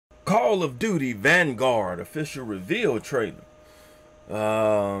Call of Duty Vanguard official reveal trailer.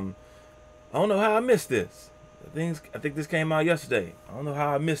 I don't know how I missed this. I think this came out yesterday. I don't know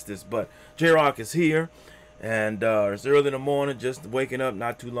how I missed this, but J-Rocc is here, and it's early in the morning, just waking up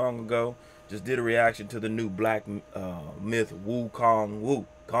not too long ago. Just did a reaction to the new Black Myth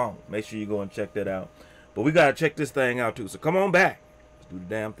Wukong. Make sure you go and check that out. But we gotta check this thing out too. So come on back. Let's do the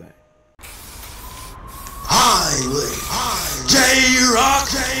damn thing.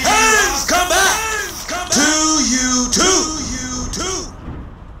 J-Rocc has come back to you too.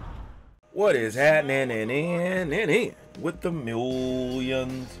 What is happening in with the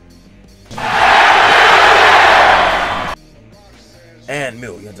millions and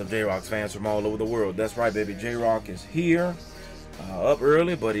millions of J-Rocc fans from all over the world? That's right, baby. J-Rocc is here, up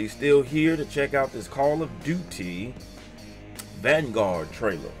early, but he's still here to check out this Call of Duty Vanguard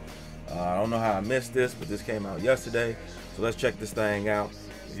trailer. I don't know how I missed this, but this came out yesterday, so let's check this thing out.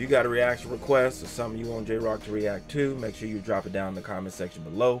 If you got a reaction request or something you want J-Rocc to react to, make sure you drop it down in the comment section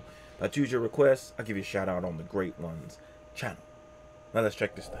below. If I choose your request, I'll give you a shout out on the Great Ones channel. Now let's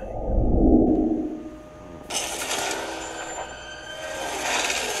check this thing.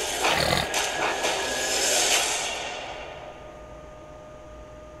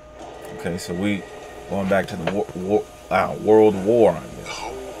 Okay, so we going back to the World War. The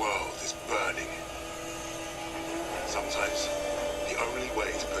whole world is burning. Sometimes the only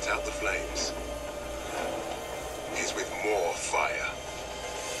way to put out the flames is with more fire.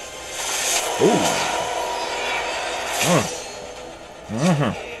 Ooh.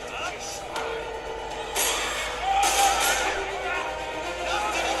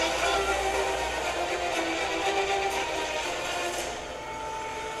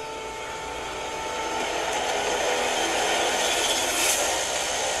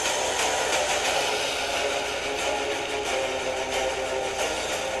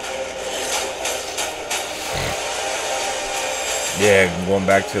 Yeah, going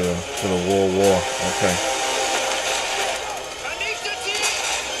back to the World War. Okay.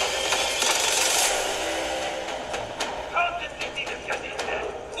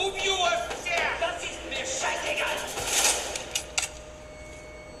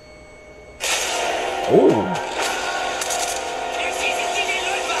 Ooh.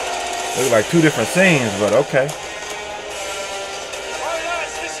 Look like two different scenes, but okay. Alright,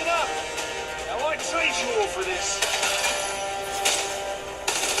 lads, listen up. Now I trade you all for this.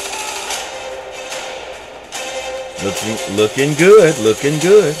 Looking good, looking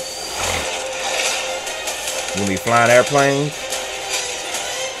good. When we flying airplanes.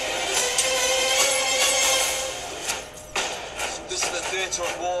 This is the theatre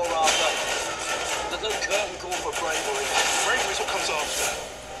of war, Arthur. There's no curtain call for bravery. Bravery's what comes after,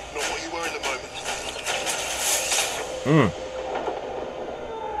 not what you were in the moment.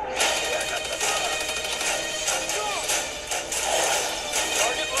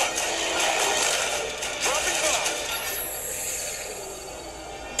 Target locked. Dropping bomb.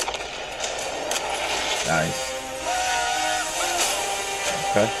 Nice.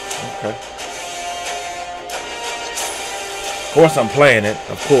 Okay, okay. Of course I'm playing it,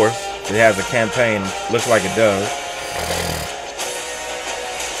 of course. It has a campaign, looks like it does.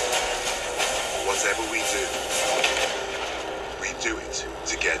 Whatever we do it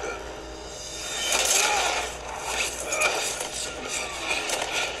together.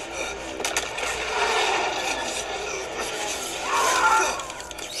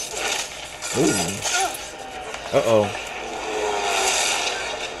 Ooh. Uh-oh.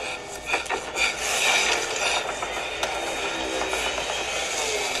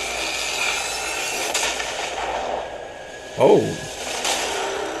 Oh.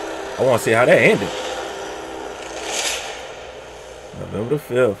 I want to see how that ended. November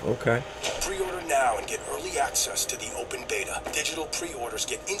 5th. Okay. Pre-order now and get early access to the open beta. Digital pre-orders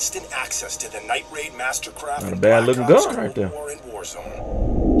get instant access to the Night Raid Mastercraft Not a and bad Black looking Ops gun right Cold there. War and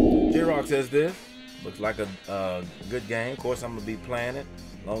Warzone. J-Rocc says this. Looks like a good game. Of course, I'm going to be playing it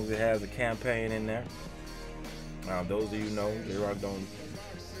as long as it has a campaign in there. Now, those of you know, J-Rocc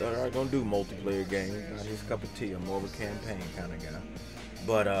don't do multiplayer games. Not his cup of tea. I'm more of a campaign kind of guy.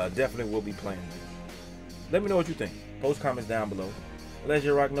 But definitely will be playing it. Let me know what you think. Post comments down below. Let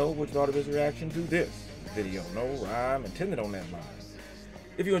J-Rocc know what you thought of his reaction to this video. No rhyme intended on that line.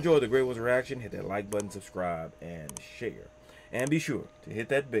 If you enjoyed the Great One's reaction, hit that like button, subscribe, and share. And be sure to hit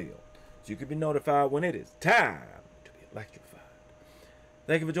that bell so you can be notified when it is time to be electrified.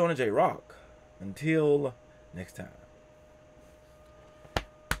 Thank you for joining J-Rocc. Until next time.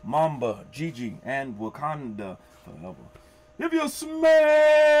 Mamba, Gigi, and Wakanda forever. If you smell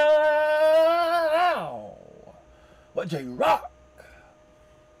what J-Rocc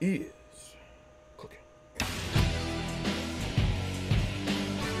is.